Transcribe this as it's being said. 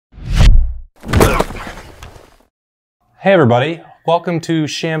Hey everybody, welcome to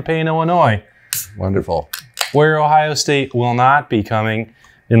Champaign, Illinois. Wonderful. Where Ohio State will not be coming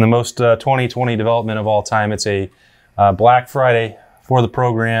in the most 2020 development of all time. It's a Black Friday for the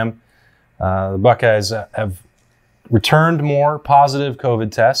program. The Buckeyes have returned more positive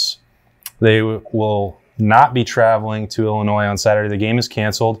COVID tests. They will not be traveling to Illinois on Saturday. The game is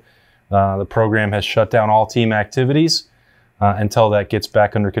canceled. The program has shut down all team activities until that gets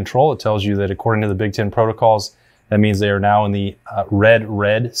back under control. It tells you that according to the Big Ten protocols, that means they are now in the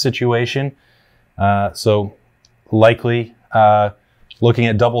red situation. So likely looking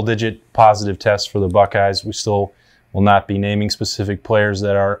at double-digit positive tests for the Buckeyes. We still will not be naming specific players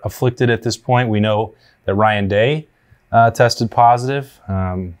that are afflicted at this point. We know that Ryan Day tested positive,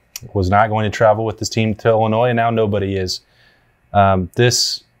 was not going to travel with this team to Illinois, and now nobody is.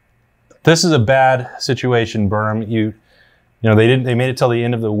 This is a bad situation, Berm. You know they made it till the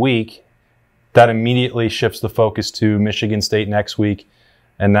end of the week. That immediately shifts the focus to Michigan State next week,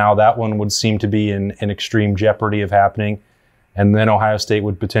 and now that one would seem to be in extreme jeopardy of happening, and then Ohio State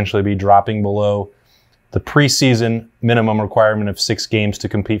would potentially be dropping below the preseason minimum requirement of 6 games to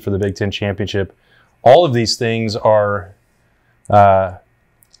compete for the Big Ten championship. All of these things are a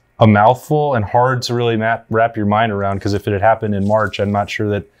mouthful and hard to really wrap your mind around, because if it had happened in March, I'm not sure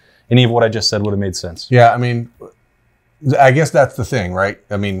that any of what I just said would have made sense. Yeah, I mean, I guess that's the thing, right?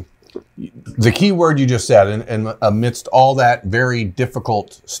 I mean, the key word you just said, and amidst all that very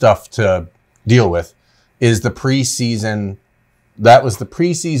difficult stuff to deal with, is the preseason. That was the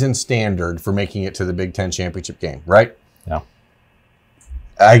preseason standard for making it to the Big Ten championship game, right? Yeah.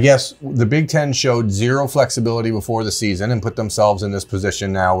 I guess the Big Ten showed zero flexibility before the season and put themselves in this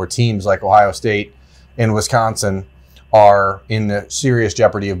position now where teams like Ohio State and Wisconsin are in the serious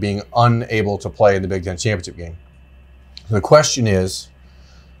jeopardy of being unable to play in the Big Ten championship game. The question is,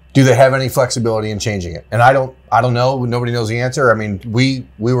 do they have any flexibility in changing it? And I don't know. Nobody knows the answer. I mean, we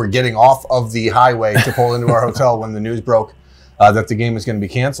were getting off of the highway to pull into our hotel when the news broke that the game is going to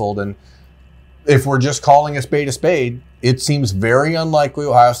be canceled. And if we're just calling a spade, it seems very unlikely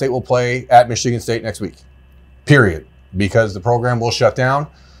Ohio State will play at Michigan State next week, period, because the program will shut down.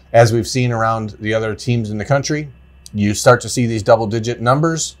 As we've seen around the other teams in the country, you start to see these double-digit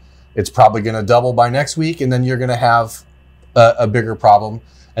numbers. It's probably going to double by next week, and then you're going to have a bigger problem.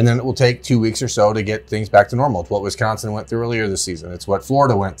 And then it will take 2 weeks or so to get things back to normal. It's what Wisconsin went through earlier this season. It's what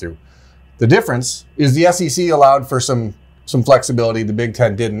Florida went through. The difference is the SEC allowed for some flexibility. The Big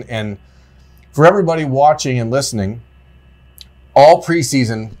Ten didn't. And for everybody watching and listening, all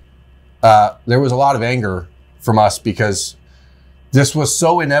preseason, there was a lot of anger from us because this was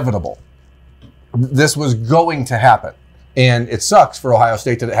so inevitable. This was going to happen. And it sucks for Ohio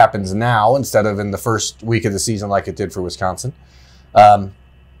State that it happens now instead of in the first week of the season like it did for Wisconsin.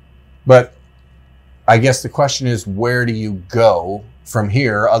 But I guess the question is, where do you go from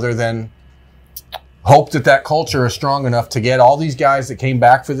here other than hope that culture is strong enough to get all these guys that came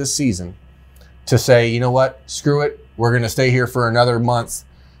back for this season to say, you know what, screw it, we're going to stay here for another month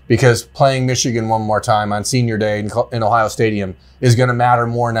because playing Michigan one more time on senior day in Ohio Stadium is going to matter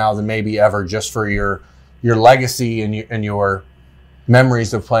more now than maybe ever, just for your legacy and your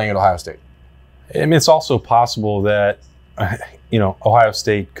memories of playing at Ohio State. I mean, it's also possible that Ohio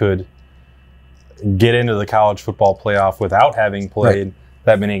State could get into the college football playoff without having played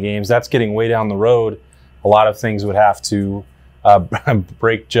that many games. That's getting way down the road. A lot of things would have to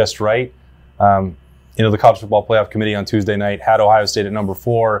break just right. The College Football Playoff Committee on Tuesday night had Ohio State at number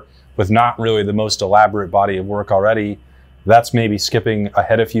 4 with not really the most elaborate body of work already. That's maybe skipping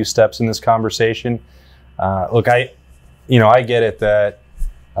ahead a few steps in this conversation. Look, I get it that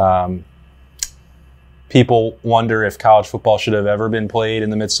people wonder if college football should have ever been played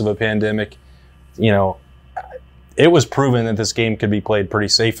in the midst of a pandemic. It was proven that this game could be played pretty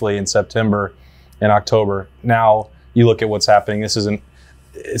safely in September and October. Now you look at what's happening.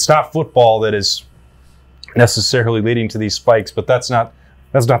 It's not football that is necessarily leading to these spikes, but that's not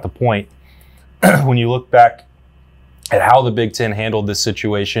the point. When you look back at how the Big Ten handled this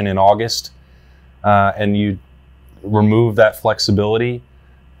situation in August, and you remove that flexibility,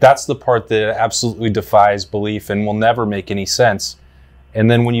 that's the part that absolutely defies belief and will never make any sense.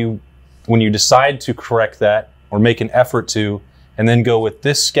 And then when you decide to correct that or make an effort to, and then go with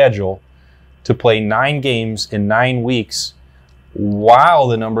this schedule to play 9 games in 9 weeks while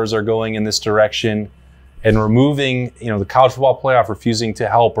the numbers are going in this direction, and removing, the college football playoff refusing to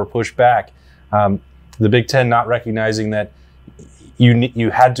help or push back, the Big Ten not recognizing that you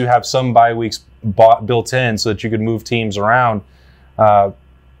had to have some bye weeks built in so that you could move teams around.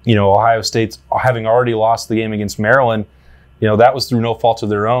 Ohio State's having already lost the game against Maryland, that was through no fault of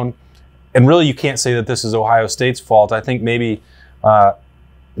their own. and really you can't say that this is Ohio State's fault. I think maybe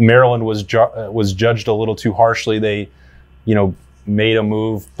Maryland was judged a little too harshly. They, made a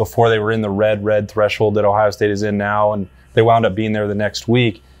move before they were in the red threshold that Ohio State is in now, and they wound up being there the next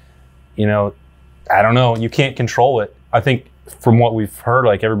week. I don't know. You can't control it. I think from what we've heard,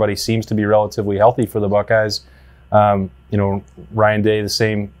 like everybody seems to be relatively healthy for the Buckeyes. Ryan Day, the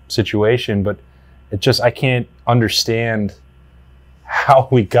same situation, but I can't understand how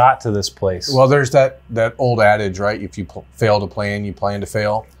we got to this place. Well, there's that old adage, right? If you fail to plan, you plan to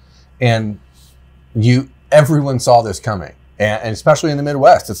fail. And everyone saw this coming. And especially in the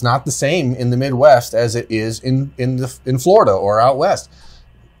Midwest. It's not the same in the Midwest as it is in Florida or out west.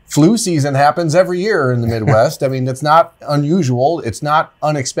 Flu season happens every year in the Midwest. I mean, it's not unusual. It's not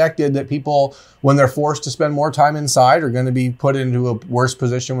unexpected that people, when they're forced to spend more time inside, are going to be put into a worse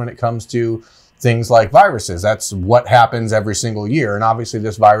position when it comes to things like viruses. That's what happens every single year. And obviously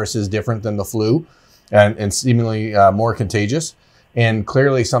this virus is different than the flu and seemingly more contagious, and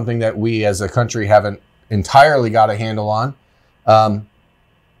clearly something that we as a country haven't entirely got a handle on.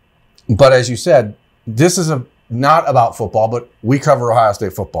 But as you said, this is not about football, but we cover Ohio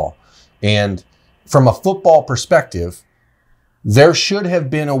State football. And from a football perspective, there should have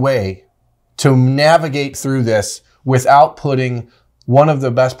been a way to navigate through this without putting one of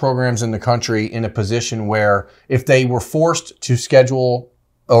the best programs in the country in a position where if they were forced to schedule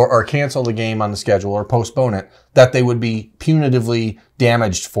or cancel the game on the schedule or postpone it, that they would be punitively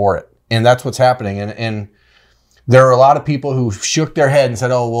damaged for it. And that's what's happening. And there are a lot of people who shook their head and said,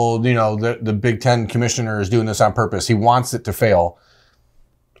 oh, well, the Big Ten commissioner is doing this on purpose. He wants it to fail.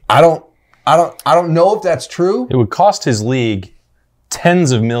 I don't know if that's true. It would cost his league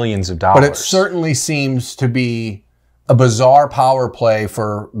tens of millions of dollars. But it certainly seems to be a bizarre power play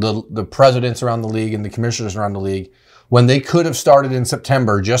for the presidents around the league and the commissioners around the league when they could have started in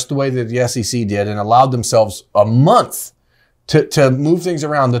September just the way that the SEC did and allowed themselves a month to move things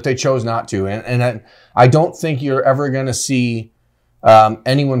around, that they chose not to. And I don't think you're ever going to see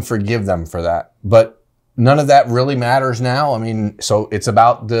anyone forgive them for that. But none of that really matters now. I mean, so it's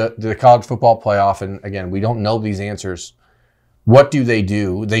about the college football playoff. And again, we don't know these answers. What do?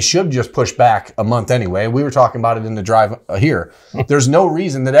 They should just push back a month anyway. We were talking about it in the drive here. There's no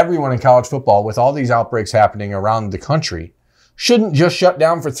reason that everyone in college football, with all these outbreaks happening around the country, shouldn't just shut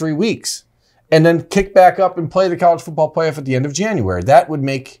down for 3 weeks and then kick back up and play the college football playoff at the end of January. That would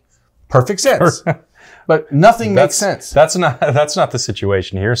make perfect sense. But nothing makes sense. That's not the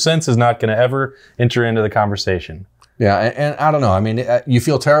situation here. Sense is not going to ever enter into the conversation. Yeah, and I don't know. I mean, you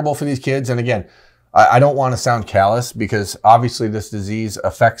feel terrible for these kids. And again, I don't want to sound callous because obviously this disease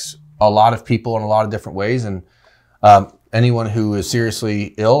affects a lot of people in a lot of different ways. And anyone who is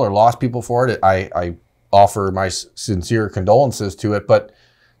seriously ill or lost people for it, I offer my sincere condolences to it. But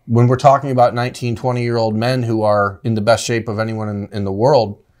when we're talking about 19, 20-year-old men who are in the best shape of anyone in the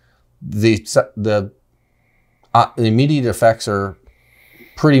world, the immediate effects are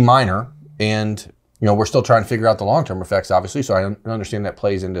pretty minor. And, we're still trying to figure out the long-term effects, obviously. So I understand that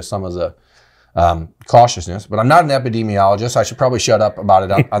plays into some of the cautiousness, but I'm not an epidemiologist. I should probably shut up about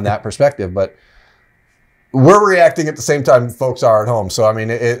it on that perspective, but we're reacting at the same time folks are at home. So, I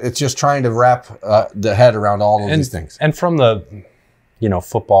mean, it's just trying to wrap the head around all of these things. And from the,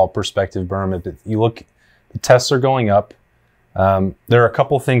 football perspective, Berm, if you look, the tests are going up. There are a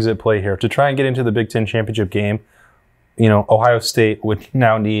couple things at play here. To try and get into the Big Ten championship game, Ohio State would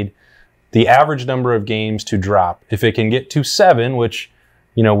now need the average number of games to drop. If it can get to 7, which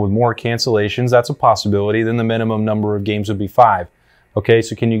with more cancellations, that's a possibility, then the minimum number of games would be 5. Okay,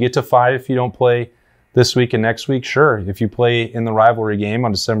 so can you get to 5 if you don't play this week and next week? Sure. If you play in the rivalry game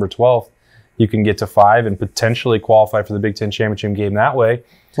on December 12th, you can get to 5 and potentially qualify for the Big Ten championship game that way.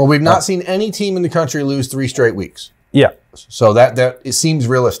 Well, we've not seen any team in the country lose 3 straight weeks. Yeah. So that it seems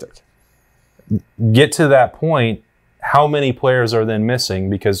realistic. Get to that point, how many players are then missing?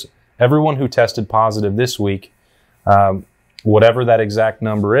 Because everyone who tested positive this week, whatever that exact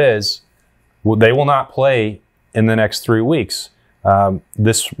number is, they will not play in the next 3 weeks.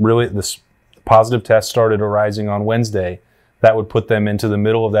 This positive test started arising on Wednesday. That would put them into the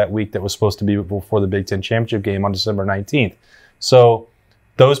middle of that week that was supposed to be before the Big Ten championship game on December 19th. So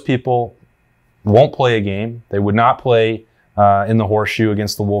those people won't play a game. They would not play in the horseshoe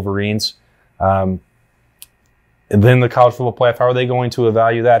against the Wolverines. And then the college football playoff, how are they going to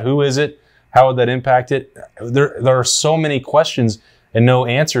evaluate that? Who is it? How would that impact it? There are so many questions and no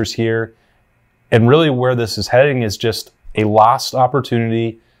answers here. And really where this is heading is just a lost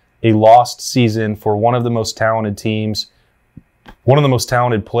opportunity, a lost season for one of the most talented teams, one of the most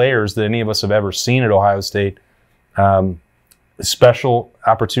talented players that any of us have ever seen at Ohio State. special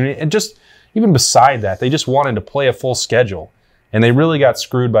opportunity. And just even beside that, they just wanted to play a full schedule. And they really got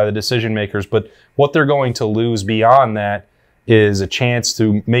screwed by the decision makers. But what they're going to lose beyond that is a chance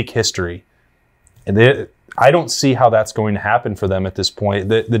to make history. And I don't see how that's going to happen for them at this point.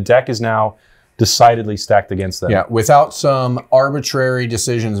 The deck is now decidedly stacked against them. Yeah, without some arbitrary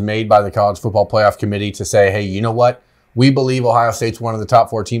decisions made by the College Football Playoff Committee to say, hey, you know what? We believe Ohio State's one of the top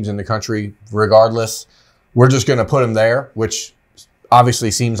 4 teams in the country regardless. We're just going to put them there, which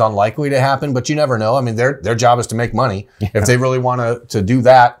obviously seems unlikely to happen, but you never know. I mean, their job is to make money. Yeah. If they really want to do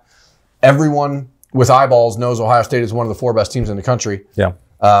that, everyone with eyeballs knows Ohio State is one of the 4 best teams in the country. Yeah.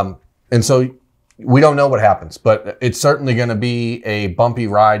 And so we don't know what happens, but it's certainly going to be a bumpy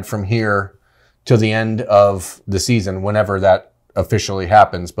ride from here to the end of the season, whenever that officially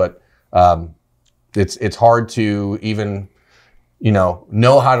happens. But it's hard to even,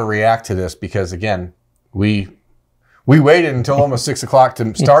 know how to react to this because, again, we waited until almost 6 o'clock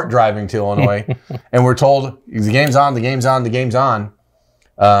to start driving to Illinois, and we're told the game's on, the game's on, the game's on.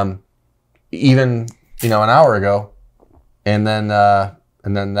 Even an hour ago, and then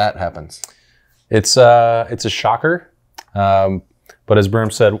that happens. It's a shocker. But as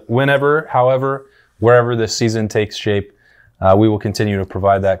Berm said, whenever, however, wherever this season takes shape, we will continue to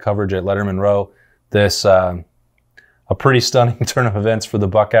provide that coverage at Lettermen Row. This a pretty stunning turn of events for the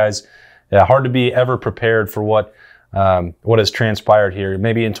Buckeyes. Hard to be ever prepared for what has transpired here.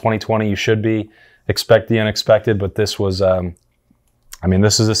 Maybe in 2020 you should expect the unexpected, but this was,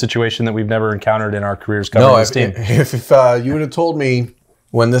 this is a situation that we've never encountered in our careers covering this team. If you would have told me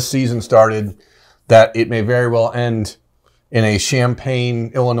when this season started that it may very well end in a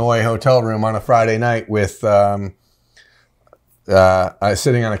Champaign, Illinois hotel room on a Friday night with sitting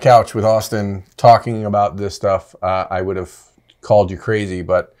on a couch with Austin talking about this stuff, I would have called you crazy.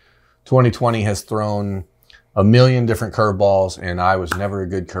 But 2020 has thrown a million different curveballs, and I was never a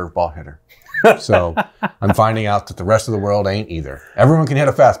good curveball hitter. So I'm finding out that the rest of the world ain't either. Everyone can hit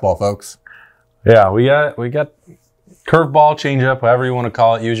a fastball, folks. Yeah, we got curveball, changeup, however you want to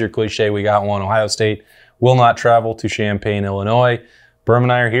call it. Use your cliche. We got one. Ohio State will not travel to Champaign, Illinois. Berm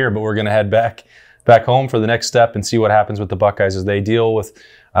and I are here, but we're going to head back home for the next step and see what happens with the Buckeyes as they deal with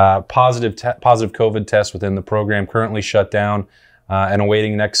positive COVID tests within the program, currently shut down and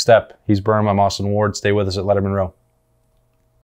awaiting next step. He's Berm. I'm Austin Ward. Stay with us at Lettermen Row.